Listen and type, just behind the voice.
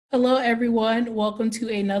Hello, everyone. Welcome to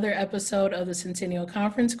another episode of the Centennial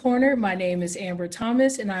Conference Corner. My name is Amber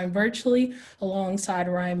Thomas, and I'm virtually alongside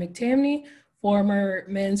Ryan McTamney, former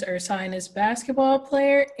men's Ursinus basketball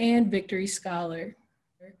player and Victory Scholar.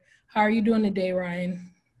 How are you doing today,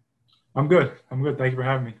 Ryan? I'm good. I'm good. Thank you for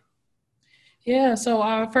having me. Yeah, so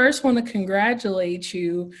I first want to congratulate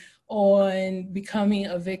you on becoming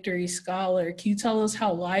a Victory Scholar. Can you tell us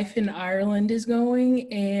how life in Ireland is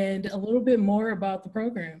going and a little bit more about the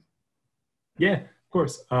program? Yeah, of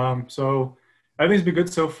course. So everything's been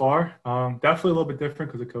good so far. Definitely a little bit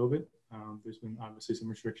different because of COVID. There's been obviously some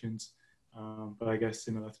restrictions, but I guess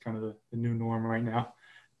that's kind of the new norm right now.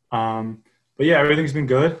 But yeah, everything's been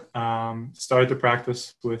good. Started to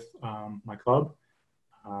practice with my club.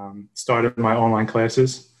 Started my online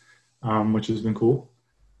classes, which has been cool.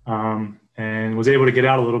 And was able to get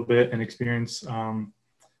out a little bit and experience some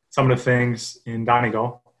of the things in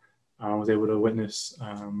Donegal. Was able to witness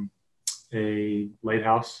a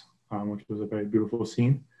lighthouse, which was a very beautiful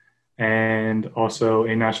scene, and also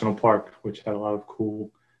a national park, which had a lot of cool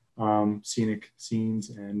scenic scenes,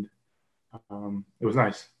 and it was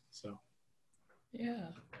nice. So, Yeah.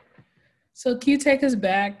 So can you take us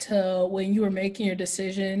back to when you were making your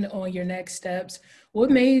decision on your next steps? What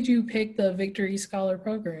made you pick the Victory Scholar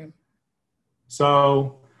program?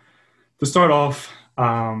 so to start off,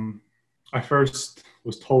 I first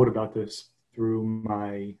was told about this through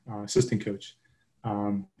my assistant coach.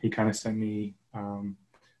 He kind of sent me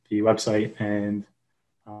the website, and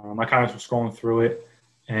I kind of was scrolling through it,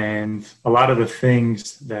 and a lot of the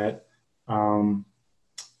things that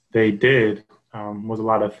they did was a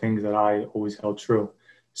lot of things that I always held true.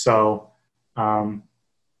 So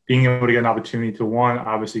being able to get an opportunity to, one,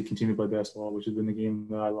 obviously continue to play basketball, which has been the game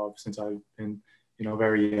that I love since I've been,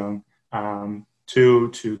 very young. Two,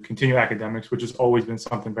 to continue academics, which has always been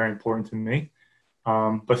something very important to me.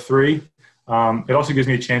 But three, it also gives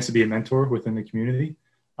me a chance to be a mentor within the community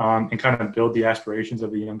and kind of build the aspirations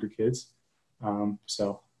of the younger kids.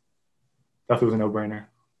 So definitely was a no-brainer.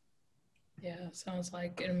 Yeah, sounds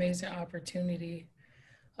like an amazing opportunity.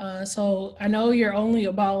 So I know you're only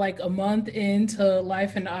about like a month into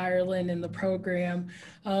life in Ireland in the program,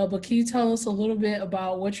 but can you tell us a little bit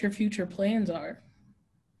about what your future plans are?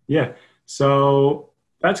 Yeah. So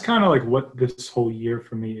that's kind of like what this whole year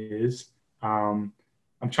for me is. Um,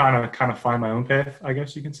 I'm trying to kind of find my own path, I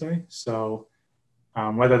guess you can say. So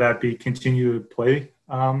whether that be continue to play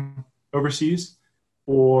overseas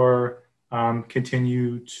or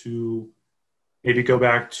continue to maybe go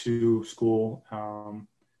back to school,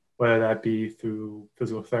 whether that be through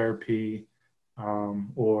physical therapy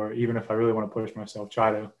or even if I really want to push myself,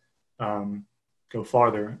 try to go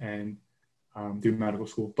farther and do medical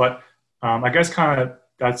school. But I guess kind of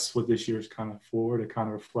that's what this year is kind of for, to kind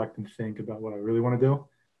of reflect and think about what I really want to do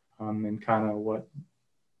and kind of what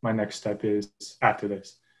my next step is after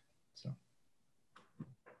this. So,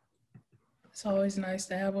 It's always nice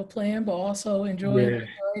to have a plan, but also enjoy it yeah,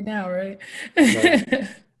 right now, right? right.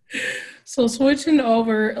 So switching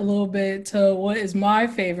over a little bit to what is my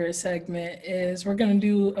favorite segment is we're going to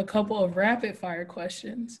do a couple of rapid fire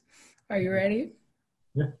questions. Are you ready?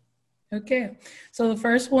 Yeah. Okay. So the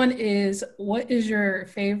first one is, what is your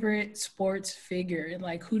favorite sports figure and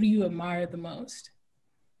like who do you admire the most?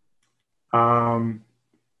 Um,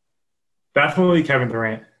 Definitely Kevin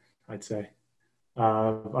Durant, I'd say.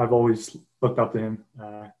 I've always looked up to him.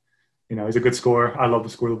 He's a good scorer. I love to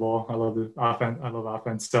score the ball. I love the offense. I love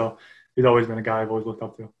offense. So he's always been a guy I've always looked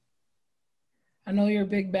up to. I know you're a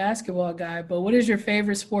big basketball guy, but what is your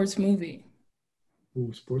favorite sports movie?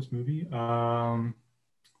 Ooh, sports movie.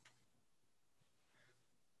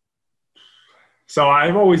 So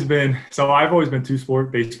I've always been two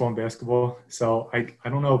sport, baseball and basketball. So I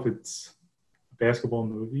don't know if it's a basketball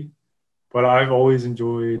movie, but I've always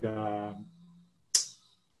enjoyed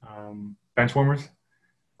Benchwarmers.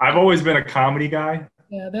 I've always been a comedy guy,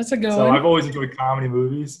 Yeah, that's a good so one. I've always enjoyed comedy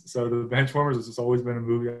movies. So the Benchwarmers has just always been a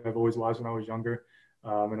movie I've always watched when I was younger,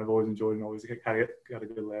 and I've always enjoyed and always got a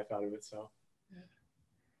good laugh out of it. So,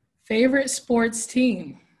 Favorite sports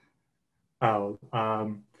team? oh,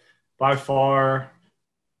 by far,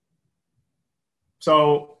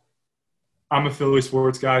 so I'm a Philly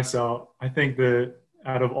sports guy. So I think that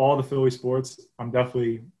out of all the Philly sports, I'm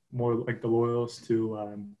definitely more like the loyals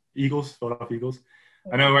to Eagles, Philadelphia Eagles.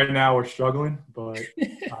 I know right now we're struggling, but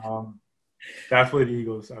um, definitely the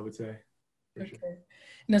Eagles, I would say, for sure. Okay.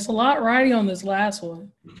 And it's a lot riding on this last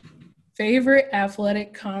one. Favorite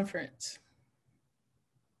athletic conference?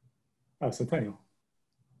 Oh, Centennial.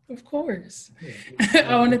 Of course. Yeah.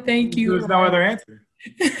 I want to thank you. There's no other answer.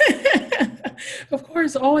 Of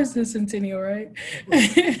course, always the Centennial, right?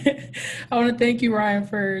 I want to thank you, Ryan,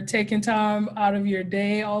 for taking time out of your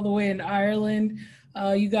day all the way in Ireland.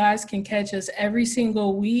 You guys can catch us every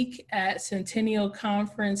single week at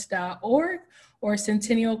centennialconference.org or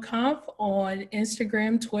Centennial Conf on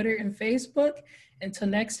Instagram, Twitter, and Facebook. Until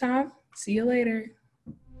next time, see you later.